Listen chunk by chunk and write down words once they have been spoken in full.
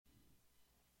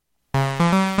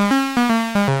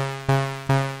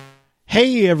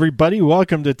Hey everybody,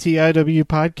 welcome to TIW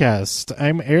Podcast.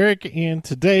 I'm Eric, and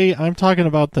today I'm talking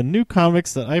about the new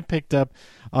comics that I picked up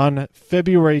on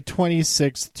February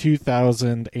 26th,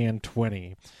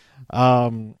 2020.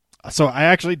 So I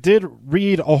actually did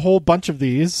read a whole bunch of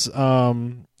these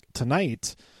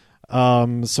tonight.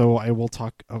 So I will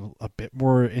talk a bit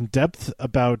more in depth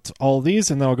about all these,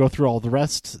 and then I'll go through all the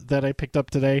rest that I picked up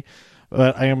today.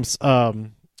 But I am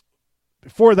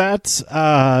before that,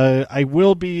 I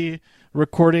will be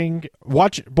watching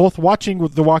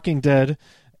The Walking Dead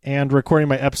and recording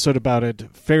my episode about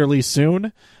it fairly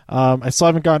soon. I still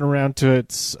haven't gotten around to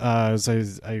it, as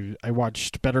I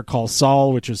watched Better Call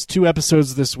Saul, which is 2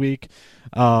 episodes this week.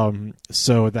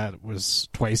 So that was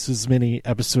twice as many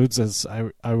episodes as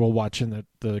I will watch in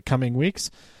the coming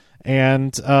weeks.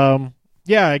 And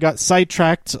I got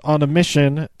sidetracked on a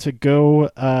mission to go.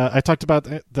 I talked about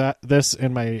this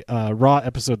in my Raw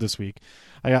episode this week.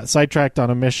 I got sidetracked on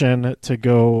a mission to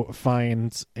go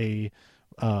find a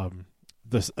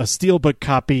steelbook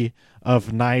copy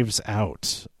of Knives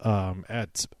Out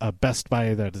at a Best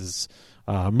Buy that is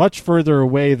much further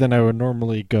away than I would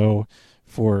normally go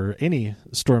for any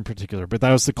store in particular. But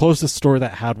that was the closest store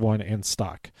that had one in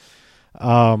stock.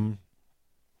 So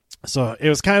it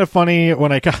was kind of funny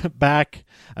when I got back.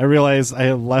 I realized I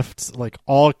had left like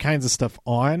all kinds of stuff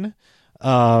on.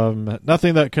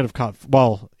 Nothing that could have caught.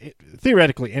 Well,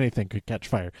 theoretically, anything could catch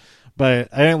fire, but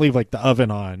I didn't leave like the oven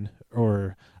on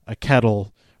or a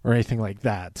kettle or anything like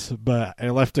that. But I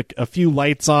left a few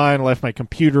lights on, left my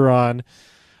computer on,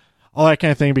 all that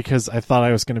kind of thing, because I thought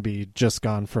I was going to be just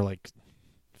gone for like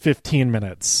 15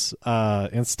 minutes.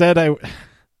 Instead, I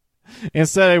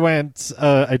went.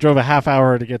 I drove a half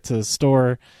hour to get to the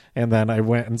store, and then I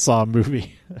went and saw a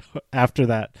movie after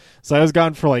that. So I was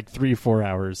gone for like 3-4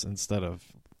 hours instead of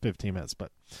 15 minutes.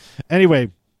 But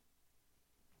anyway,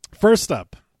 first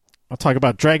up, I'll talk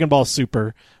about Dragon Ball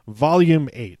Super Volume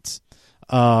 8.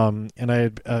 And I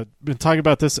had been talking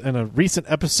about this in a recent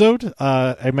episode.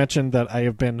 I mentioned that I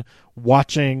have been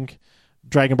watching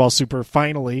Dragon Ball Super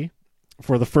finally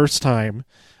for the first time.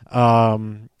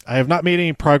 I have not made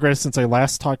any progress since I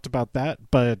last talked about that,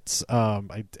 but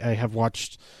I have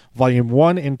watched Volume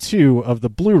 1 and 2 of the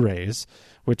Blu-rays,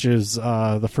 which is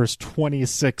the first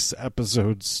 26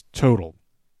 episodes total.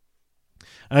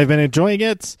 I've been enjoying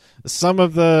it. Some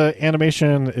of the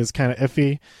animation is kind of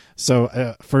iffy,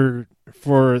 so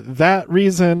for that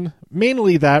reason,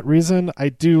 mainly that reason, I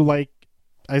do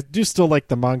still like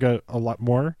the manga a lot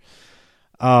more.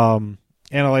 And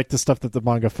I like the stuff that the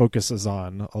manga focuses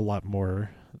on a lot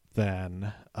more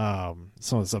than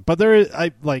some of the stuff. But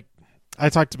I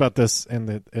talked about this in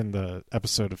the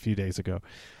episode a few days ago.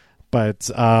 But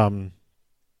the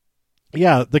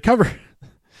cover,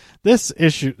 this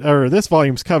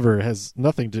volume's cover has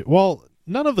nothing to. Well,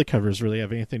 none of the covers really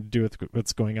have anything to do with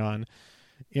what's going on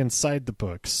inside the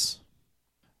books.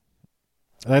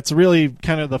 That's really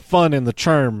kind of the fun and the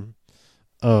charm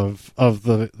of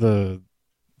the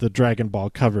Dragon Ball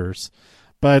covers.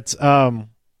 But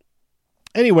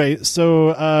anyway,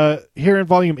 so here in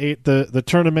Volume 8, the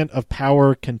Tournament of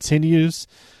Power continues,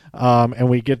 and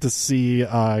we get to see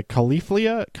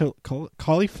Caulifla.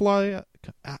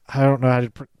 I don't know how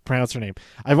to pronounce her name.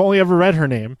 I've only ever read her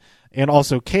name, and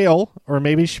also Kale, or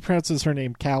maybe she pronounces her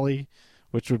name Callie,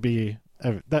 which would be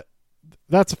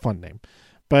that's a fun name.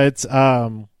 But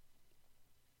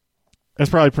it's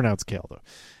probably pronounced Kale, though.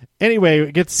 Anyway,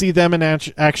 we get to see them in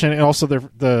action, and also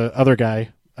the other guy.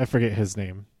 I forget his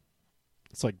name.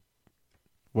 It's like,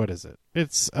 what is it?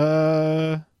 It's,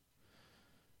 they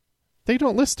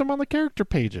don't list him on the character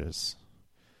pages.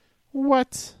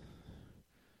 What?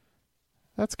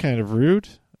 That's kind of rude.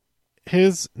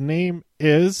 His name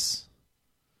is...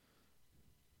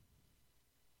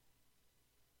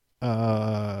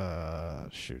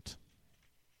 shoot.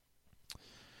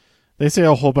 They say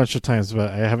a whole bunch of times, but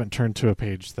I haven't turned to a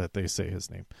page that they say his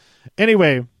name.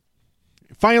 Anyway,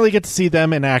 finally get to see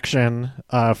them in action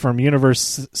from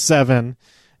Universe 7.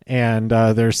 And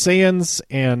they're Saiyans,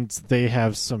 and they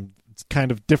have some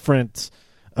kind of different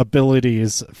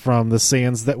abilities from the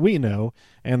Saiyans that we know.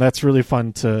 And that's really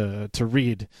fun to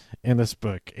read in this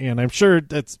book. And I'm sure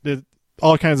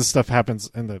all kinds of stuff happens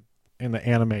in the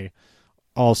anime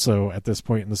also at this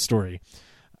point in the story.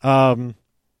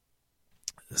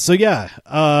 So yeah,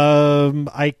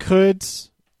 I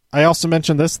also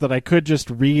mentioned this, that I could just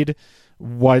read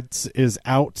what is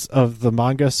out of the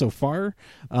manga so far,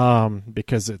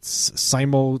 because it's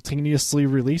simultaneously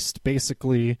released.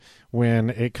 Basically, when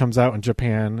it comes out in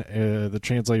Japan, the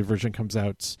translated version comes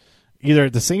out either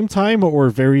at the same time or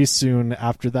very soon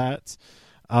after that.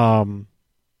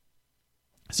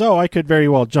 So I could very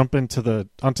well jump onto the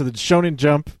Shonen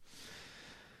Jump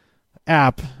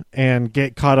app and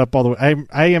get caught up all the way.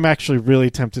 I am actually really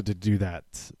tempted to do that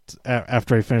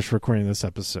after I finish recording this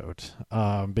episode,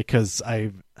 because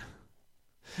I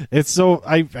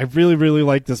really really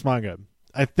like this manga.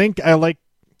 I'd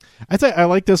say I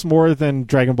like this more than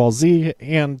Dragon Ball Z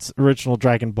and original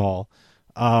Dragon Ball.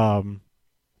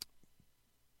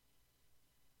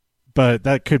 But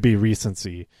that could be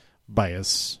recency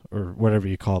bias or whatever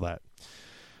you call that.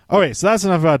 Okay, so that's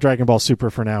enough about Dragon Ball Super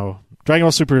for now. Dragon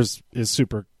Ball Super is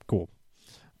super cool.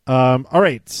 All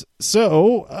right,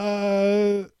 so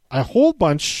a whole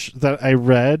bunch that I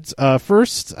read.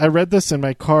 First, I read this in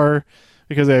my car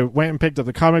because I went and picked up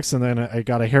the comics, and then I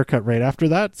got a haircut right after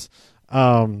that.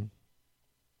 And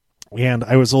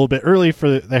I was a little bit early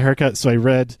for the haircut, so I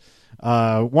read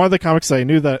one of the comics. I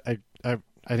knew that I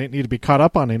didn't need to be caught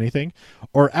up on anything.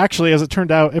 Or actually, as it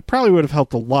turned out, it probably would have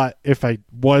helped a lot if I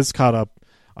was caught up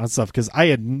on stuff, because I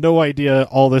had no idea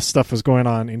all this stuff was going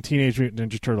on in Teenage Mutant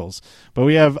Ninja Turtles. But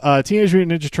we have Teenage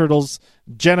Mutant Ninja Turtles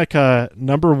Jennika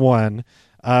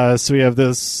 #1. So we have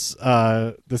this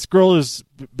girl who's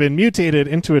been mutated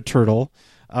into a turtle,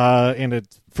 and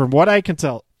from what I can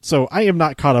tell, so I am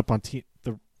not caught up on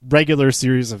the regular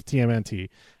series of TMNT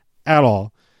at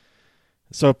all.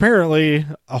 So apparently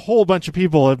a whole bunch of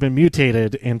people have been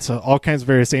mutated into all kinds of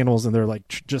various animals, and they're like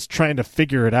just trying to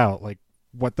figure it out, like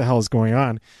what the hell is going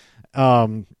on.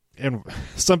 And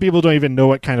some people don't even know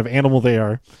what kind of animal they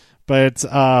are. But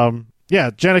yeah,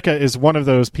 Jennika is one of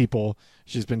those people.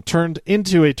 She's been turned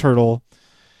into a turtle,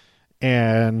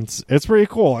 and it's pretty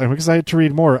cool. I'm excited to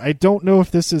read more. I don't know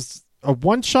if this is a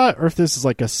one-shot or if this is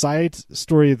like a side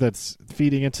story that's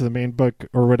feeding into the main book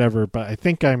or whatever, but I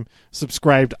think I'm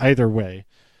subscribed either way.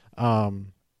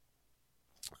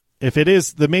 If it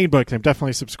is the main book, I'm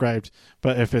definitely subscribed,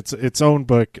 but if it's its own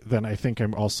book, then I think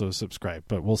I'm also subscribed,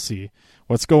 but we'll see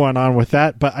what's going on with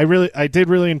that. But I did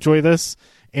really enjoy this,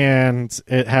 and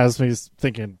it has me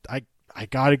thinking I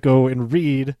gotta go and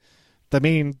read the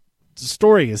main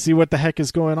story and see what the heck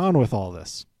is going on with all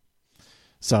this.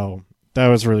 So that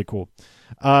was really cool.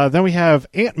 Then we have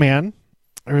Ant-Man.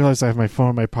 I realize I have my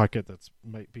phone in my pocket that's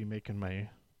might be making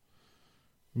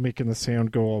the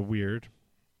sound go all weird.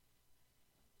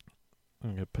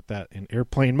 I'm going to put that in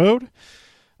airplane mode.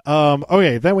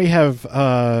 Okay, then we have...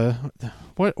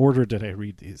 what order did I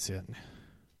read these in?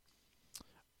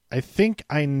 I think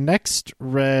I next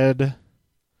read...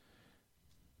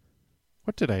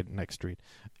 What did I next read?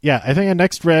 Yeah, I think I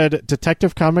next read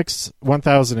Detective Comics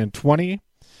 1020.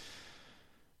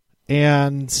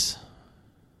 And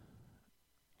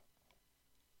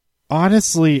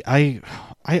honestly, I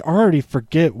already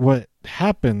forget what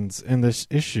happens in this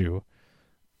issue.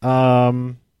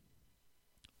 What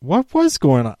was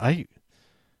going on?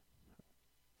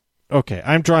 Okay,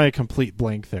 I'm drawing a complete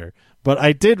blank there. But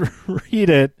I did read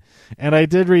it, and I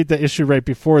did read the issue right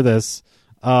before this.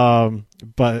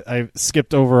 But I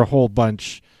skipped over a whole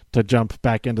bunch to jump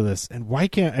back into this. And why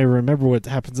can't I remember what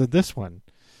happens in this one?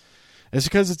 It's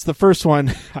because it's the first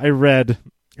one I read,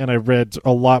 and I read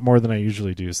a lot more than I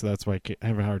usually do, so that's why I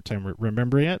have a hard time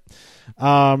remembering it.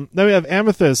 Then we have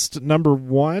Amethyst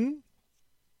 #1.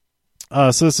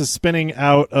 So this is spinning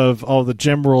out of all the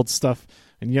Gem World stuff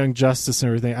and Young Justice and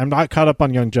everything. I'm not caught up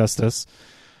on Young Justice.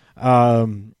 I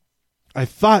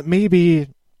thought maybe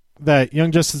that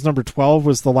Young Justice #12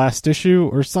 was the last issue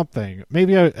or something.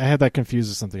 Maybe I had that confused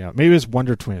with something else. Maybe it was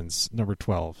Wonder Twins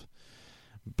 #12.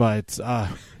 But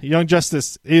Young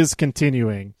Justice is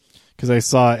continuing, because I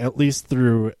saw at least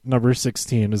through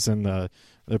 #16 is in the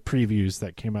previews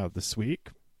that came out this week.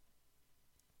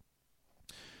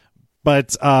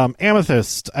 But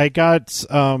Amethyst, I got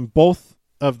both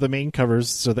of the main covers,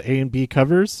 so the A and B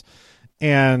covers,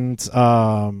 and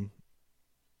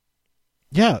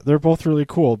yeah, they're both really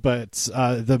cool. But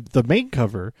the main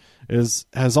cover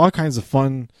has all kinds of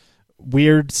fun,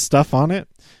 weird stuff on it.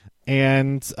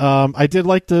 And I did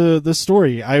like the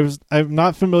story. I'm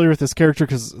not familiar with this character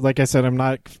because, like I said, I'm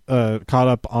not caught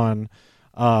up on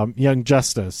Young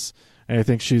Justice. And I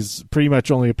think she's pretty much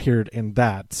only appeared in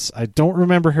that. I don't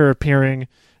remember her appearing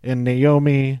in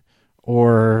Naomi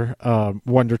or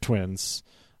Wonder Twins.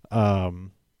 So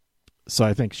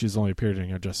I think she's only appeared in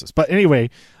Young Justice. But anyway,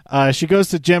 she goes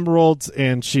to Gemworld,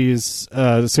 and she's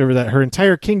discovered that her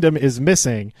entire kingdom is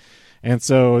missing. And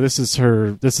so this is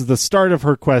the start of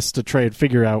her quest to try and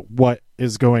figure out what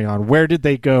is going on. Where did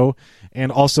they go?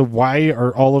 And also, why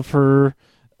are all of her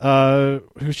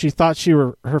who she thought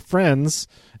were her friends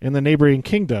in the neighboring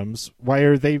kingdoms, why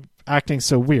are they acting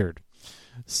so weird?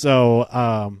 So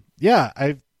yeah,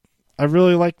 I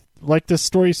really like this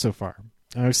story so far.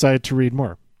 I'm excited to read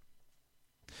more.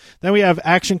 Then we have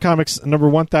Action Comics number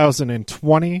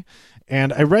 1020.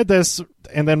 And I read this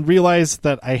and then realized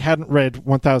that I hadn't read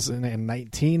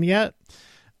 1019 yet.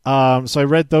 So I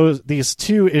read these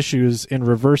 2 issues in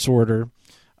reverse order.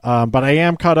 But I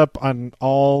am caught up on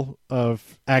all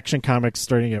of Action Comics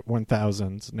starting at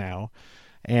 1000 now.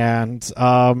 And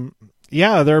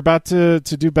they're about to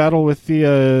do battle with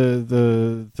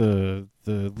the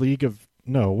League of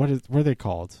what are they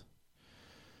called?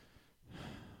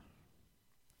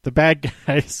 The bad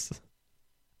guys.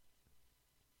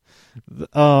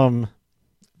 They're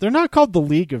not called the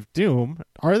League of Doom,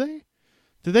 are they?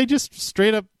 Did they just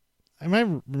straight up? I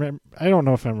don't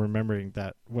know if I'm remembering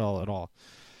that well at all.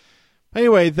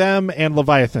 Anyway, them and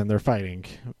Leviathan, they're fighting.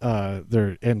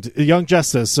 And Young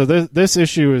Justice. So this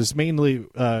issue is mainly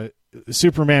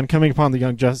Superman coming upon the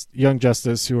Young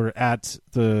Justice, who are at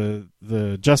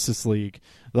the Justice League,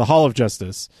 the Hall of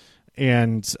Justice,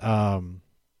 and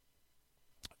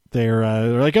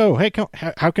they're like, "Oh, hey,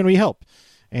 how can we help?"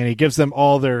 And he gives them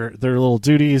all their little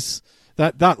duties.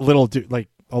 Not little like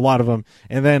a lot of them.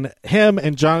 And then him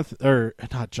and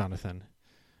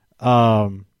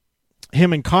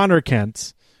him and Connor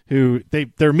Kent, who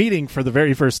they're meeting for the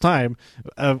very first time,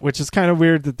 which is kind of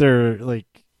weird that they're like,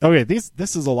 okay,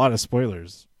 this is a lot of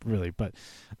spoilers, really, but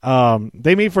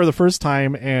they meet for the first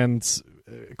time, and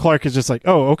Clark is just like,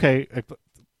 oh, okay,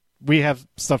 we have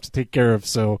stuff to take care of,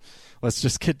 so let's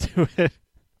just get to it.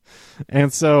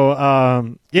 And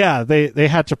so, they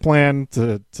hatch a plan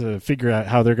to figure out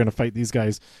how they're going to fight these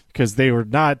guys, because they were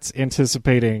not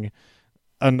anticipating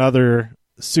another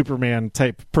Superman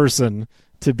type person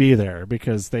to be there,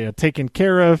 because they had taken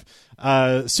care of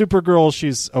Supergirl.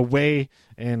 She's away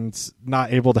and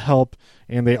not able to help,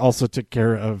 and they also took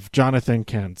care of Jonathan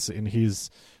Kent, and he's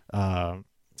out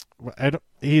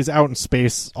in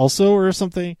space also or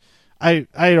something. I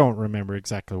don't remember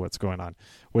exactly what's going on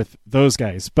with those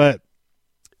guys, but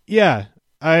yeah,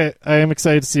 I am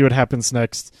excited to see what happens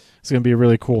next. It's going to be a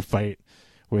really cool fight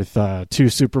with 2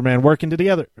 Superman working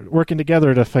together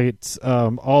to fight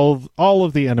all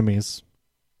of the enemies.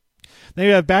 Then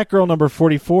you have Batgirl number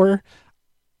 44.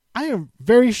 I am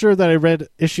very sure that I read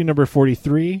issue number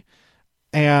 43,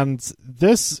 and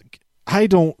this, I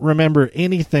don't remember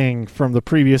anything from the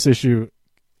previous issue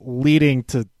leading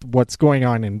to what's going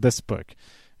on in this book.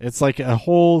 It's like a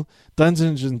whole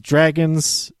Dungeons and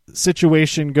Dragons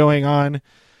situation going on.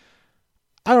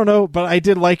 I don't know, but I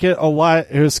did like it a lot.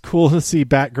 It was cool to see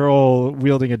Batgirl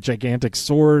wielding a gigantic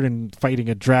sword and fighting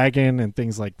a dragon and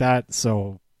things like that.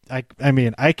 So, I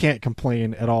mean, I can't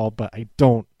complain at all, but I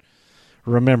don't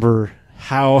remember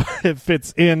how it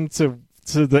fits into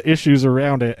the issues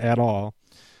around it at all.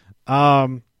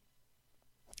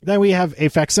 Then we have a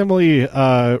facsimile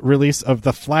release of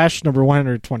The Flash number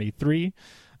 123.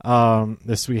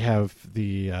 This we have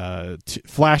the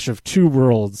Flash of Two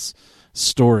Worlds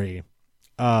story,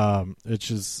 which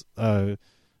is I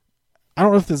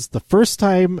don't know if this is the first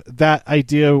time that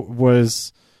idea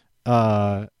was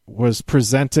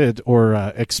presented or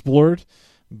explored,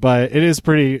 but it is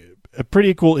a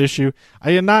pretty cool issue.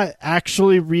 I did not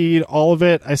actually read all of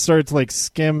it. I started to like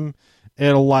skim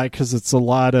it a lot because it's a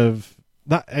lot of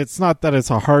it's not that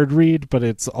it's a hard read, but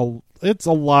it's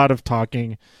a lot of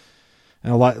talking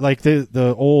and a lot like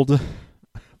the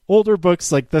older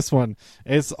books like this one.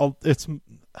 It's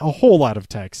a whole lot of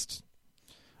text,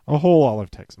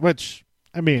 which,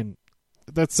 I mean,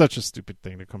 that's such a stupid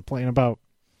thing to complain about.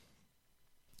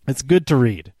 It's good to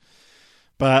read,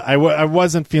 but I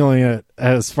wasn't feeling it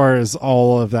as far as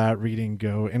all of that reading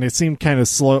go, and it seemed kind of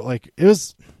slow. Like, it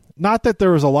was not that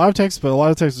there was a lot of text, but a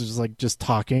lot of text was just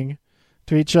talking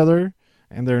to each other,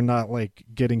 and they're not like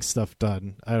getting stuff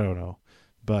done. I don't know,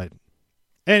 but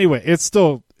anyway, it's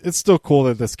still cool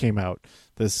that this came out,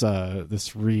 this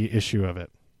reissue of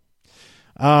it.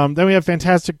 Then we have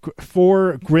Fantastic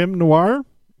Four Grim Noir.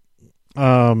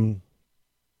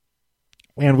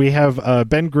 And we have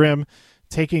Ben Grimm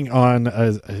taking on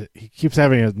he keeps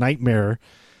having a nightmare,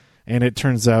 and it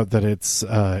turns out that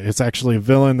it's actually a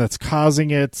villain that's causing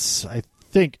it. I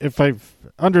think, if I've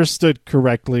understood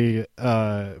correctly,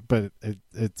 but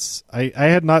I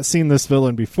had not seen this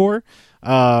villain before.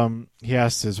 He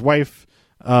asked his wife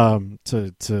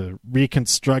to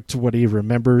reconstruct what he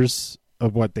remembers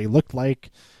of what they looked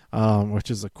like, which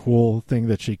is a cool thing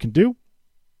that she can do.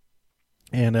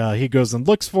 And he goes and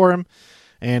looks for him,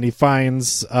 and he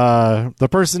finds the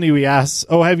person who he asks,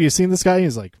 "Oh, have you seen this guy?"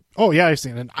 He's like, "Oh yeah, I've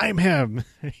seen it. I'm him."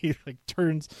 He like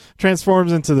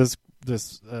transforms into this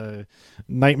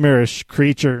nightmarish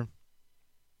creature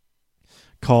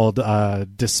called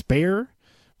Despair,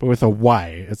 but with a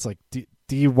Y. It's like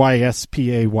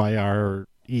Dyspayr or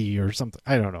E or something.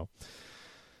 I don't know.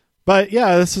 But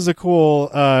yeah, this is a cool,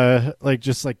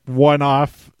 just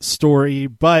one-off story,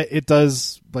 but it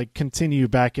does continue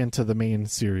back into the main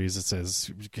series. It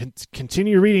says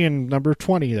continue reading in number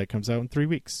 20 that comes out in 3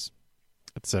 weeks,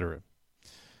 etc.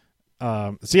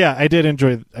 So yeah, I did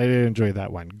enjoy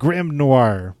that one. Grim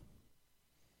Noir.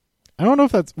 I don't know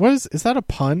if is that a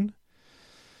pun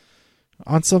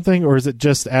on something, or is it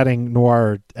just adding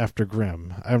noir after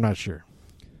grim? I'm not sure.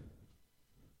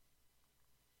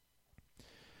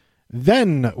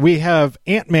 Then we have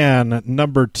Ant-Man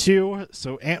number 2.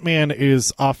 So Ant-Man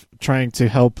is off trying to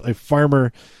help a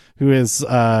farmer who is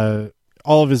all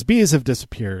of his bees have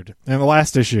disappeared in the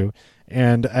last issue,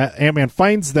 and Ant-Man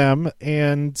finds them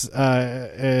and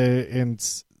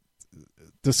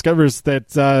discovers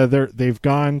that they've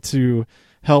gone to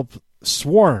help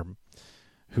Swarm,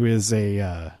 who is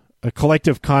a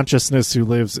collective consciousness who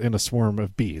lives in a swarm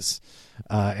of bees,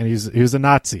 and he was a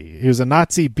Nazi. He was a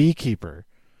Nazi beekeeper.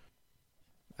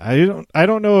 I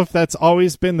don't know if that's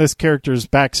always been this character's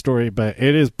backstory, but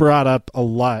it is brought up a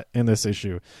lot in this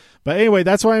issue. But anyway,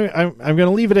 that's why I'm going to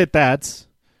leave it at that,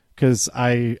 because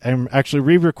I'm actually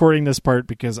re-recording this part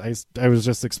because I was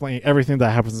just explaining everything that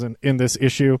happens in this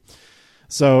issue.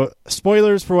 So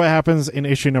spoilers for what happens in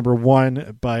issue number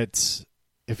 1, but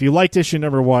if you liked issue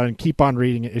number 1, keep on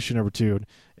reading issue number 2.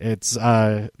 It's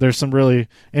there's some really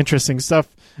interesting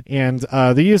stuff, and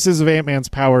the uses of Ant-Man's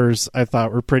powers I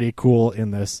thought were pretty cool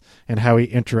in this, and how he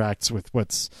interacts with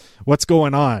what's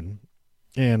going on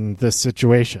in this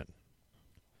situation.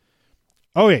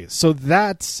 Okay, so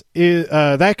that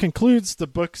concludes the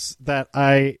books that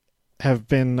I have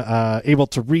been able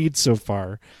to read so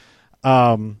far.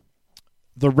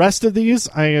 The rest of these,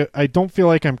 I don't feel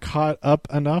like I'm caught up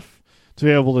enough to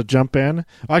be able to jump in.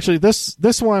 Actually,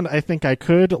 this one I think I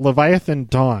could. Leviathan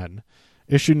Dawn,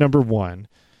 issue number 1.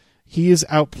 He's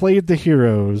outplayed the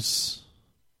heroes,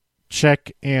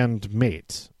 check and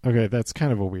mate. Okay, that's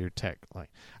kind of a weird tagline.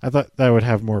 I thought that would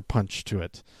have more punch to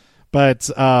it. But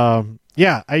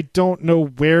yeah, I don't know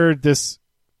where this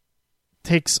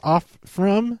takes off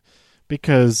from,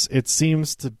 because it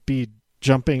seems to be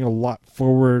jumping a lot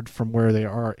forward from where they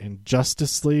are in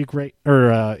Justice League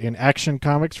in Action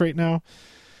Comics right now.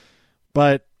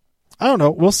 But I don't know.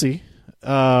 We'll see.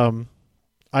 I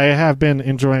have been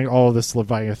enjoying all of this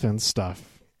Leviathan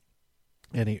stuff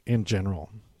in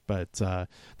general. But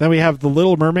then we have The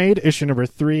Little Mermaid, issue number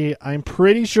 3. I'm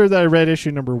pretty sure that I read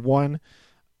issue number 1,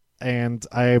 and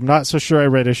I'm not so sure I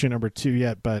read issue number 2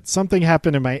 yet, but something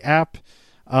happened in my app.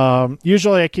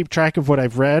 Usually I keep track of what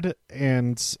I've read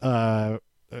and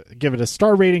give it a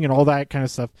star rating and all that kind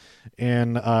of stuff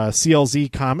in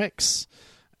CLZ Comics,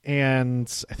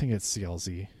 and I think it's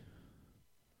CLZ.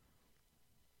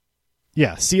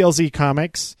 Yeah, CLZ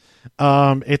Comics.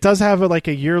 It does have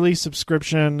a yearly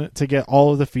subscription to get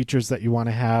all of the features that you want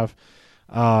to have,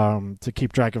 to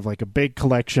keep track of a big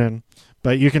collection,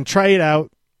 but you can try it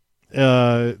out.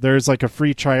 There's a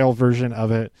free trial version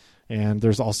of it, and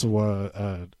there's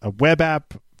also a web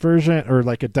app version, or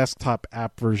a desktop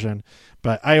app version,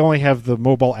 but I only have the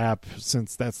mobile app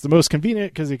since that's the most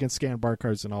convenient because you can scan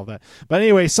barcodes and all that. But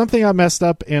anyway, something I messed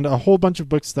up, and a whole bunch of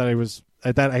books that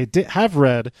I did have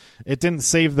read, it didn't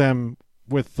save them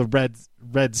with the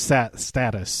red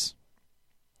status.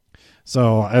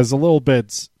 So I was a little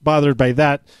bit bothered by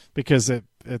that, because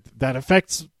that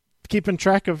affects keeping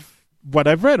track of what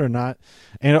I've read or not,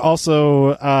 and it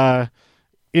also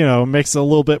makes it a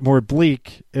little bit more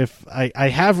bleak if I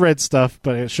have read stuff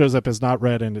but it shows up as not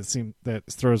read, and it seems that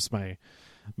throws my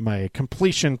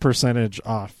completion percentage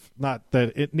off. Not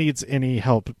that it needs any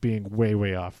help being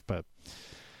way off, but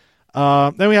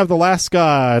then we have The Last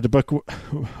God,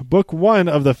 book 1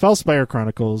 of the Felspire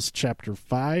Chronicles, chapter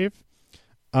 5.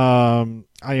 I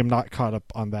am not caught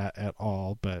up on that at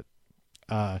all, but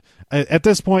at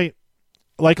this point,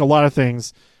 like a lot of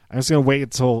things, I'm just going to wait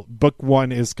until book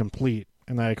 1 is complete,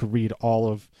 and then I could read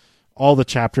all the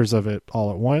chapters of it all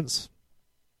at once.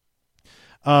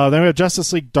 Then we have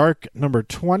Justice League Dark number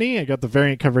 20. I got the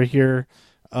variant cover here.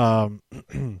 I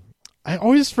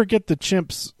always forget the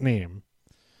chimp's name.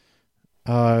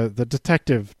 The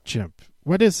detective chimp.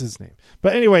 What is his name?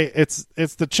 But anyway, it's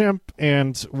the chimp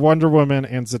and Wonder Woman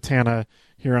and Zatanna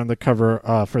here on the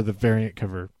cover for the variant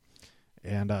cover,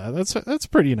 and that's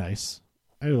pretty nice.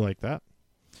 I like that.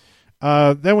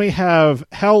 Then we have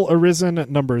Hell Arisen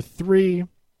number 3.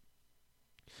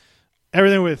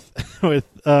 Everything with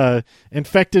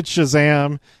infected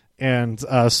Shazam and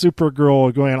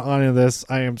Supergirl going on in this.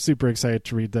 I am super excited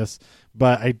to read this,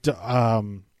 but I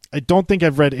don't think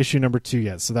I've read issue number 2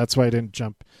 yet, so that's why I didn't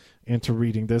jump into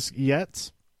reading this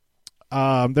yet.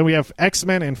 Then we have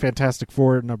X-Men and Fantastic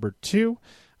Four number 2.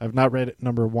 I've not read it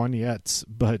number 1 yet,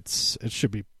 but this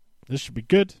should be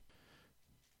good.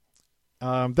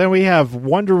 Then we have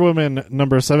Wonder Woman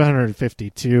number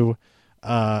 752.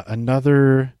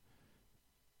 Another.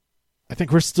 I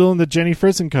think we're still in the Jenny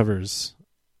Frison covers.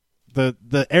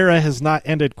 The era has not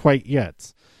ended quite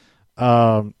yet.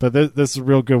 But this is a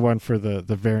real good one for the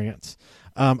variants.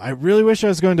 I really wish I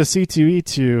was going to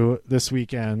C2E2 this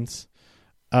weekend.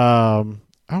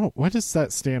 What does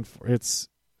that stand for?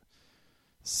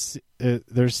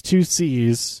 There's 2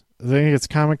 C's. I think it's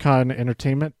Comic-Con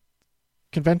Entertainment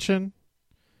Convention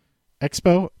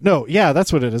Expo. No, yeah,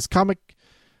 that's what it is. What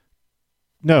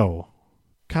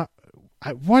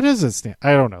does it stand?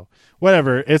 I don't know.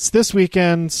 Whatever. It's this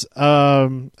weekend.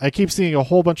 I keep seeing a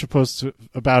whole bunch of posts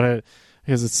about it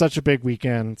because it's such a big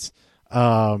weekend.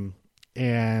 And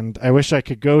I wish I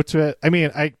could go to it. I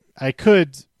mean, I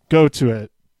could go to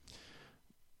it,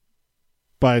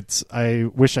 but I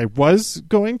wish I was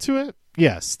going to it.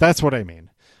 Yes, that's what I mean.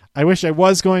 I wish I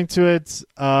was going to it.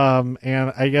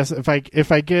 And I guess if I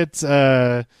get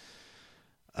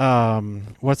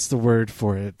what's the word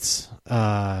for it?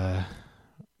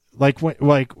 Like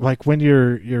when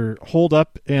you're holed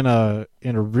up in a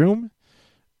room.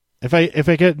 If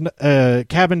I get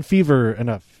cabin fever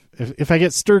enough, if I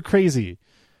get stir crazy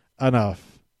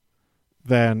enough,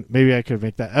 then maybe I could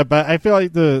make that. But I feel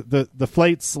like the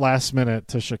flights last minute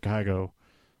to Chicago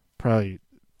probably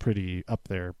pretty up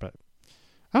there. But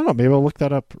I don't know. Maybe I'll look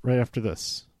that up right after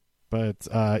this. But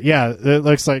yeah, it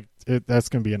looks like that's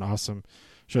going to be an awesome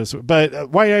show. But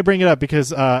why did I bring it up?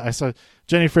 Because I saw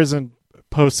Jenny Frison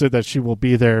posted that she will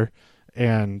be there,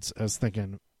 and I was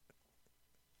thinking,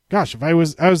 gosh, if I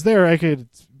was there, I could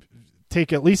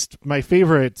take at least my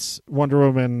favorite Wonder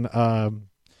Woman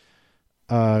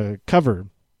cover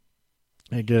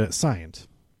and get it signed.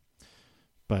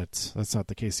 But that's not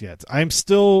the case yet. I'm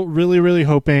still really, really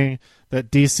hoping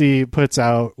that DC puts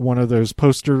out one of those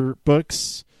poster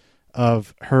books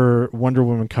of her Wonder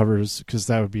Woman covers, because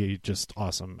that would be just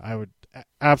awesome. I would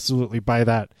absolutely buy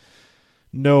that.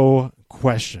 No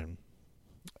question.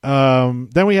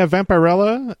 Then we have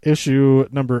Vampirella, issue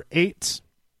number 8.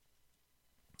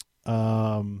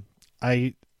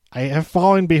 I have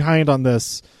fallen behind on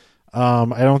this. I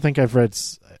don't think I've read.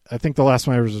 I think the last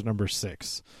one I read was number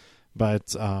 6,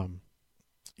 but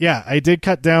yeah, I did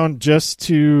cut down just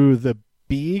to the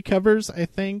B covers, I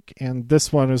think, and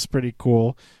this one is pretty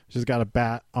cool. She's got a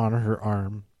bat on her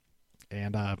arm,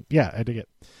 and yeah, I dig it.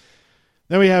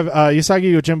 Then we have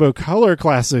Usagi Yojimbo Color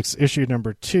Classics, issue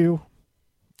number 2.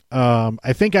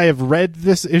 I think I have read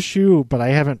this issue, but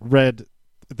I haven't read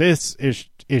this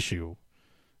issue.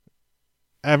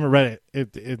 I haven't read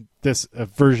this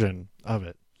version of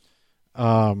it.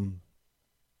 I'd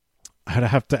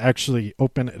have to actually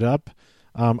open it up.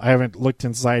 I haven't looked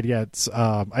inside yet.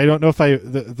 I don't know if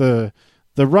the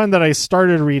run that I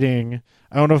started reading,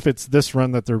 I don't know if it's this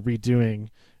run that they're redoing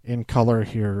in color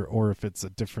here, or if it's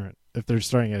if they're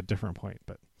starting at a different point.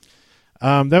 But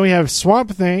then we have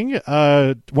Swamp Thing,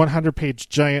 100-page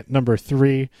giant number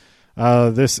 3.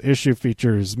 This issue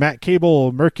features Matt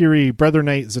Cable, Mercury, Brother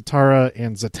Knight, Zatara,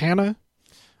 and Zatanna.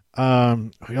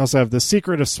 We also have The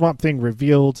Secret of Swamp Thing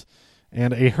revealed,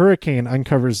 and a hurricane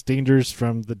uncovers dangers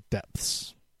from the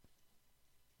depths.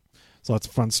 So lots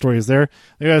of fun stories there.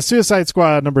 We got Suicide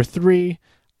Squad number 3.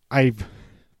 I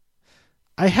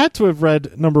had to have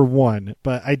read number 1,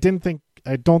 but I don't think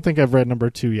I've read number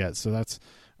 2 yet, so that's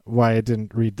why I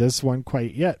didn't read this one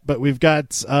quite yet. But we've got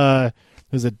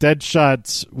there's a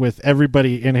Deadshot with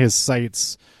everybody in his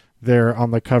sights there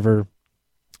on the cover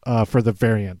for the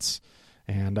variants.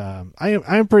 And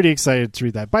I'm pretty excited to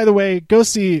read that. By the way, go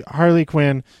see Harley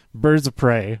Quinn Birds of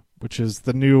Prey, which is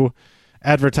the new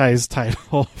advertised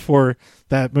title for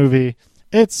that movie.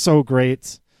 It's so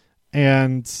great.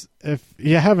 And if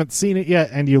you haven't seen it yet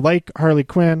and you like Harley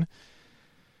Quinn,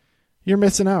 you're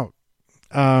missing out.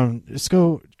 Just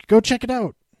go check it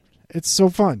out. It's so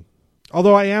fun.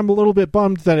 Although I am a little bit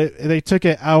bummed that they took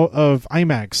it out of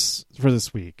IMAX for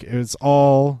this week. It was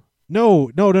all...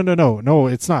 No,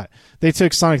 it's not. They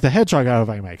took Sonic the Hedgehog out of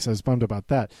IMAX. I was bummed about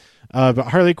that. But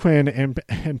Harley Quinn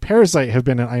and Parasite have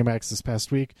been in IMAX this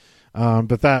past week.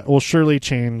 But that will surely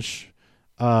change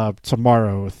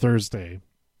tomorrow, Thursday,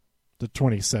 the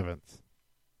 27th,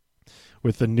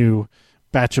 with the new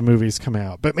batch of movies coming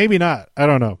out. But maybe not. I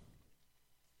don't know.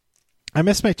 I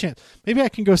missed my chance. Maybe I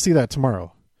can go see that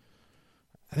tomorrow.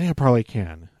 I think I probably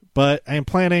can. But I'm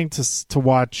planning to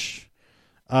watch...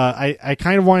 I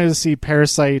kind of wanted to see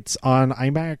Parasite on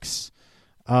IMAX,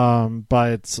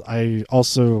 but I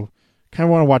also kind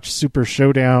of want to watch Super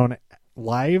Showdown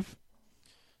live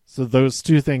So those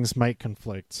two things might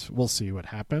conflict. We'll see what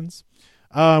happens.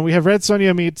 We have Red Sonja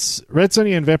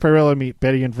and Vampirella meet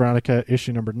Betty and Veronica,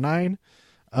 issue number 9.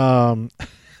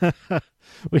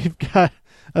 We've got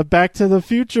a Back to the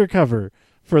Future cover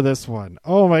for this one.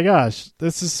 Oh my gosh,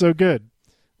 this is so good.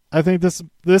 I think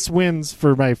this wins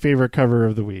for my favorite cover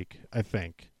of the week, I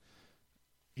think.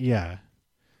 Yeah.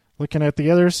 Looking at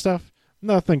the other stuff,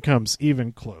 nothing comes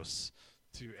even close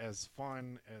to as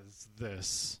fun as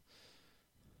this.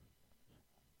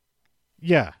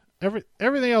 Yeah,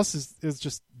 everything else is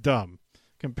just dumb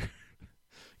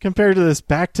compared to this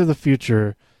Back to the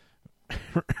Future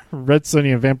Red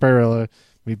Sonja and Vampirella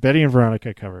meet Betty and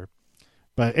Veronica cover.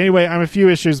 But anyway, I'm a few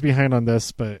issues behind on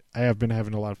this, but I have been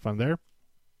having a lot of fun there.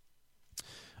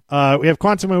 We have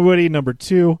Quantum and Woody number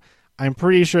 2. I'm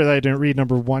pretty sure that I didn't read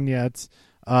number 1 yet.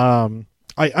 I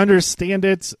understand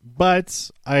it, but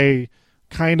I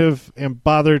kind of am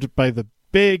bothered by the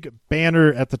big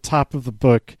banner at the top of the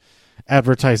book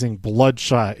advertising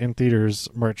Bloodshot in theaters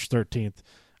March 13th.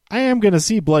 I am going to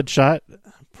see Bloodshot,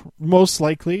 most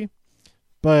likely,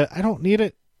 but I don't need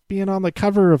it being on the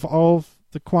cover of all of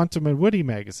the Quantum and Woody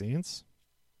magazines.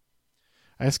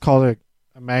 I just called it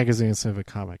a magazine instead of a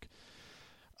comic.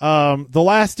 The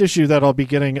last issue that I'll be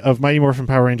getting of Mighty Morphin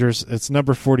Power Rangers, it's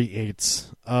number 48.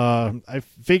 I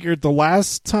figured the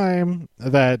last time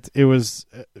that it was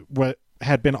what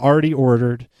had been already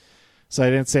ordered, so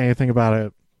I didn't say anything about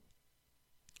it.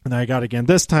 And I got it again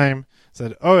this time.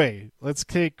 Said, "Oh, hey, let's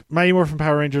take Mighty Morphin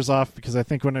Power Rangers off," because I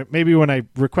think when I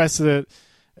requested it,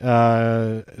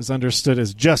 is understood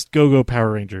as just Go-Go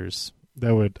Power Rangers.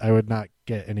 I would not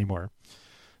get anymore.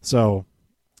 So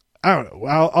I don't know.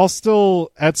 I'll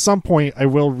still at some point I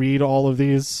will read all of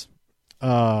these,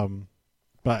 but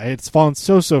it's fallen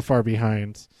so far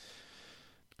behind.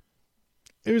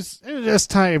 It was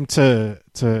just time to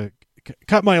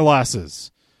cut my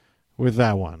losses with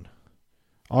that one.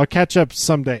 I'll catch up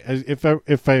someday.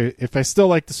 If I still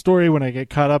like the story when I get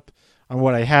caught up on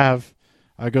what I have,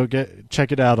 I'll go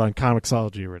check it out on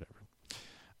Comixology or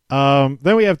whatever.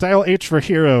 Then we have Dial H for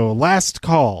Hero, Last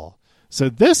Call. So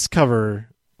this cover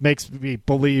makes me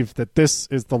believe that this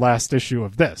is the last issue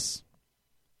of this.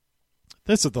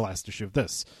 This is the last issue of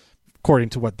this, according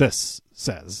to what this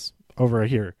says over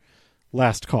here.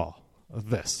 Last call of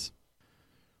this.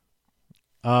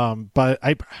 But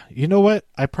you know what?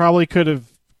 I probably could have.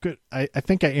 I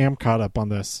think I am caught up on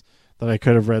this. That I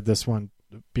could have read this one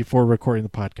before recording the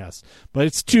podcast, but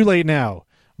it's too late now.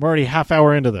 I'm already half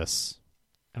hour into this,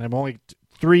 and I'm only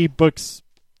 4 books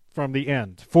from the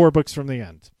end.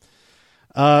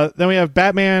 Then we have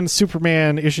Batman,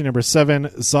 Superman, issue number 7,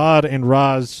 Zod and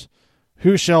Ra's.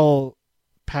 Who shall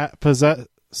possess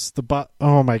the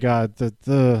oh my god,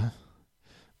 the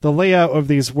layout of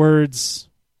these words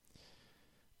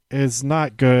is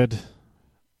not good.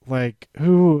 Like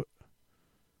who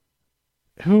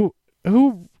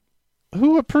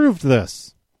approved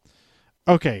this?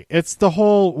 Okay, it's the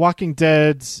whole Walking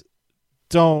Dead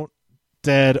don't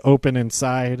dead open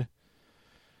inside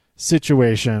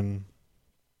situation.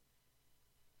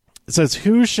 It says,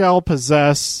 who shall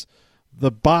possess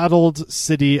the bottled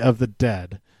city of the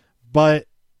dead? But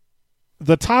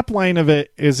the top line of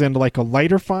it is in like a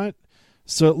lighter font,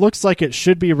 so it looks like it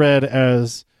should be read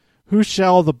as, who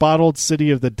shall the bottled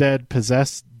city of the dead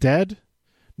possess dead?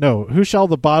 No, who shall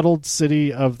the bottled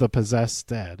city of the possessed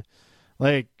dead?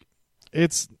 Like,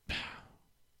 it's...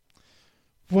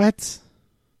 What?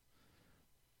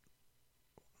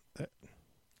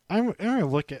 I'm going to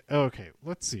look at... Okay,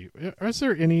 let's see. Is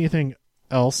there anything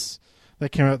else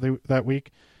that came out that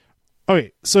week? Oh,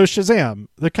 wait. So Shazam,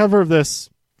 the cover of this...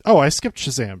 Oh, I skipped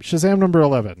Shazam. Shazam number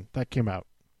 11. That came out.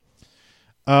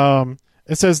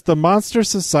 It says, The Monster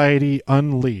Society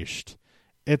Unleashed.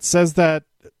 It says that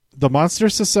the Monster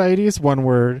Society is one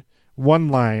word, one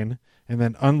line, and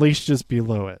then Unleashed is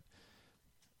below it.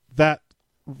 That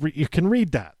you can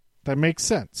read that. That makes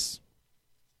sense.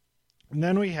 And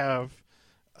then we have...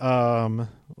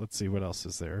 let's see, what else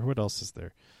is there?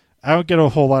 I don't get a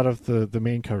whole lot of the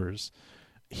main covers.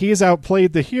 He has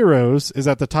outplayed the heroes is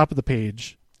at the top of the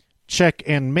page. Check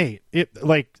and mate. It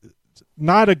like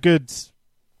not a great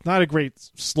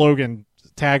slogan,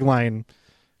 tagline,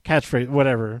 catchphrase,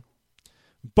 whatever.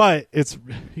 But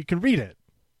you can read it.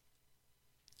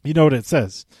 You know what it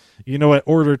says. You know what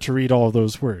order to read all of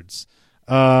those words.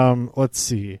 Let's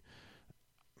see.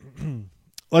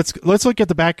 Let's look at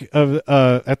the back of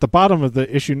at the bottom of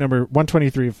the issue number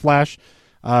 123 of Flash.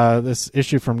 This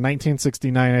issue from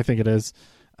 1969, I think it is,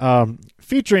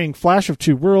 featuring Flash of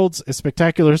Two Worlds, a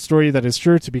spectacular story that is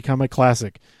sure to become a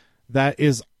classic. That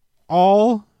is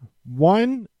all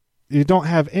one. You don't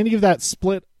have any of that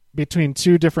split between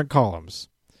two different columns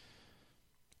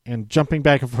and jumping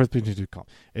back and forth between two columns.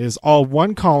 It is all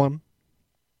one column.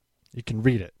 You can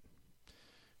read it.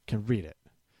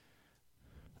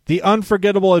 The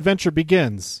unforgettable adventure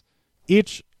begins.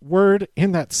 Each word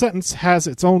in that sentence has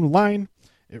its own line.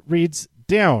 It reads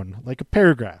down like a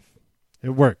paragraph.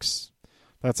 It works.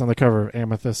 That's on the cover of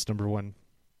Amethyst #1.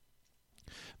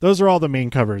 Those are all the main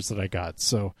covers that I got.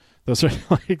 So those are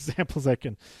like examples I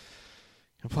can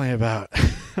complain about.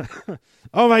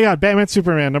 Oh my God, Batman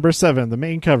Superman #7, the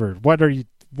main cover.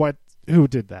 Who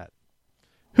did that?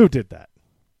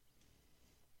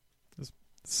 This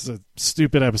is a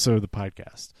stupid episode of the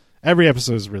podcast. Every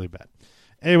episode is really bad.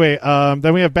 Anyway,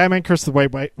 then we have Batman Curse of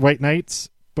the White Knights,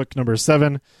 book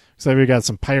 #7. So we got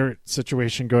some pirate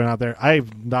situation going on there.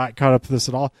 I've not caught up to this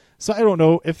at all, so I don't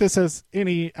know if this has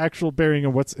any actual bearing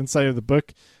on what's inside of the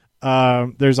book.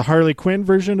 There's a Harley Quinn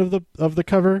version of the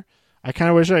cover. I kind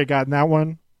of wish I had gotten that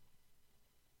one.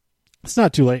 It's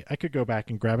not too late. I could go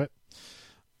back and grab it.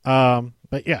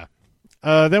 But yeah.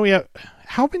 Then we have,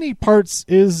 how many parts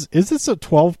is this a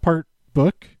 12-part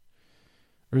book?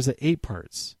 Or is it 8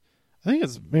 parts? I think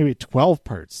it's maybe 12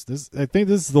 parts. I think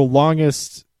this is the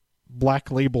longest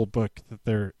Black Label book that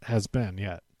there has been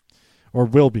yet, or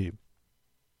will be.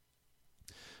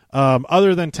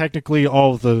 Other than technically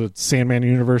all of the Sandman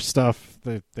universe stuff,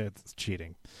 that's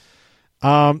cheating.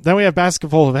 Then we have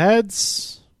Basketful of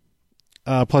Heads,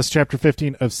 plus chapter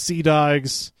 15 of Sea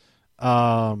Dogs.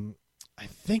 I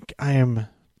think I've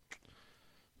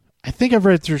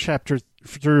read through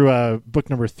book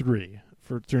 #3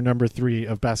 through #3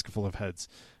 of Basketful of Heads.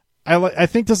 I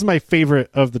think this is my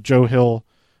favorite of the Joe Hill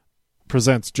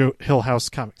presents Joe Hill House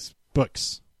Comics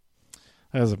books.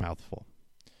 That is a mouthful.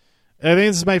 I think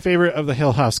this is my favorite of the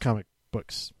Hill House comic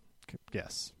books.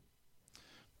 Yes.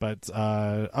 But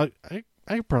I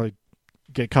could probably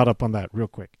get caught up on that real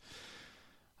quick.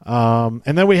 And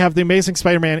then we have The Amazing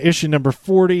Spider-Man issue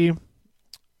 #40,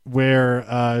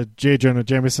 where J. Jonah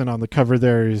Jameson on the cover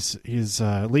there he's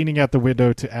leaning out the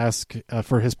window to ask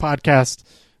for his podcast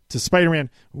to Spider-Man,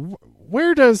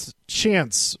 where does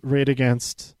Chance rate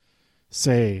against,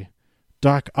 say,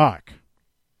 Doc Ock?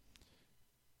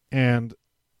 And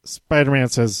Spider-Man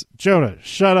says, Jonah,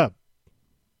 shut up.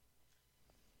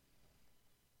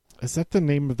 Is that the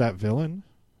name of that villain?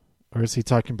 Or is he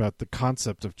talking about the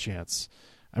concept of Chance?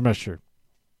 I'm not sure.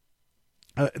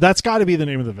 That's got to be the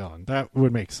name of the villain. That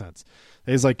would make sense.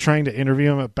 He's like trying to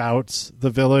interview him about the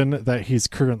villain that he's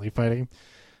currently fighting.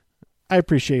 I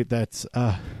appreciate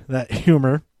that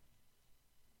humor.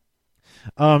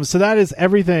 So that is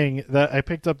everything that I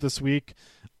picked up this week.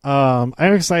 I'm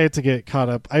excited to get caught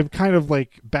up. I'm kind of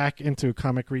like back into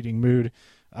comic reading mood.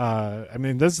 I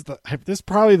mean, this is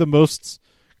probably the most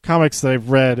comics that I've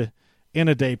read in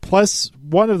a day. Plus,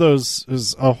 one of those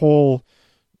is a whole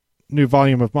new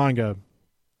volume of manga.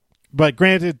 But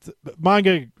granted,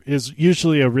 manga is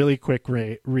usually a really quick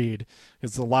read.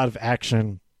 It's a lot of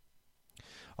action,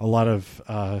 a lot of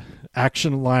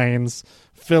action lines,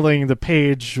 filling the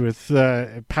page with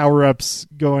power-ups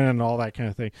going and all that kind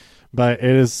of thing. But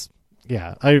it is,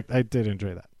 yeah, I did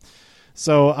enjoy that.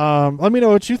 So let me know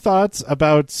what you thought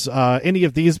about any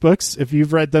of these books, if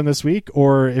you've read them this week,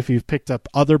 or if you've picked up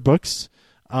other books.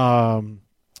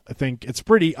 I think it's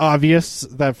pretty obvious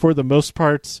that for the most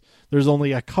part, there's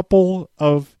only a couple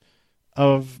of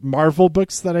Marvel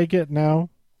books that I get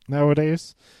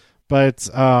nowadays. But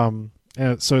so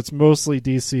it's mostly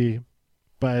DC.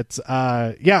 But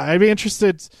yeah, I'd be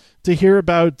interested to hear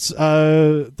about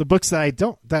the books that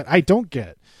I don't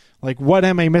get. Like, what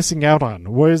am I missing out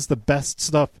on? What is the best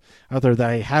stuff out there that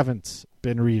I haven't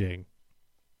been reading?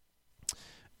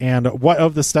 And what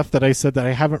of the stuff that I said that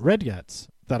I haven't read yet,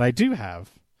 that I do have,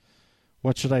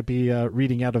 what should I be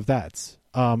reading out of that?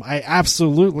 I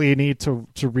absolutely need to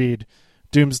read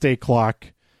Doomsday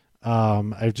Clock.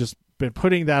 I've just been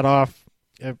putting that off.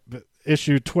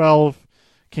 Issue 12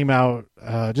 came out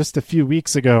just a few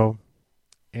weeks ago,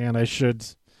 and I should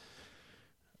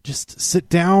just sit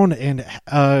down and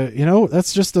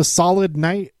that's just a solid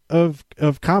night of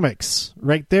comics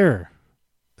right there.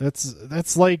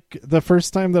 That's like the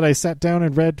first time that I sat down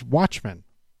and read Watchmen.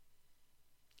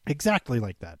 Exactly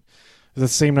like that. The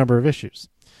same number of issues.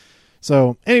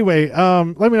 So anyway,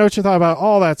 let me know what you thought about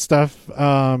all that stuff,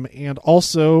 and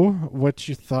also what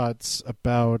you thought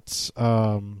about.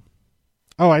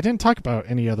 I didn't talk about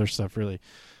any other stuff really,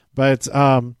 but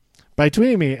by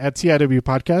tweeting me at TIW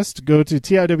Podcast, go to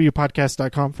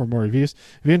TIWpodcast.com for more reviews.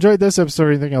 If you enjoyed this episode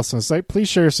or anything else on the site, please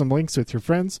share some links with your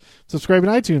friends. Subscribe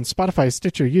on iTunes, Spotify,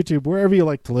 Stitcher, YouTube, wherever you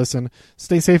like to listen.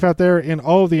 Stay safe out there in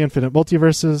all of the infinite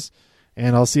multiverses,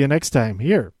 and I'll see you next time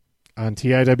here on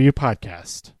TIW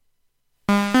Podcast.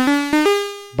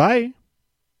 Bye.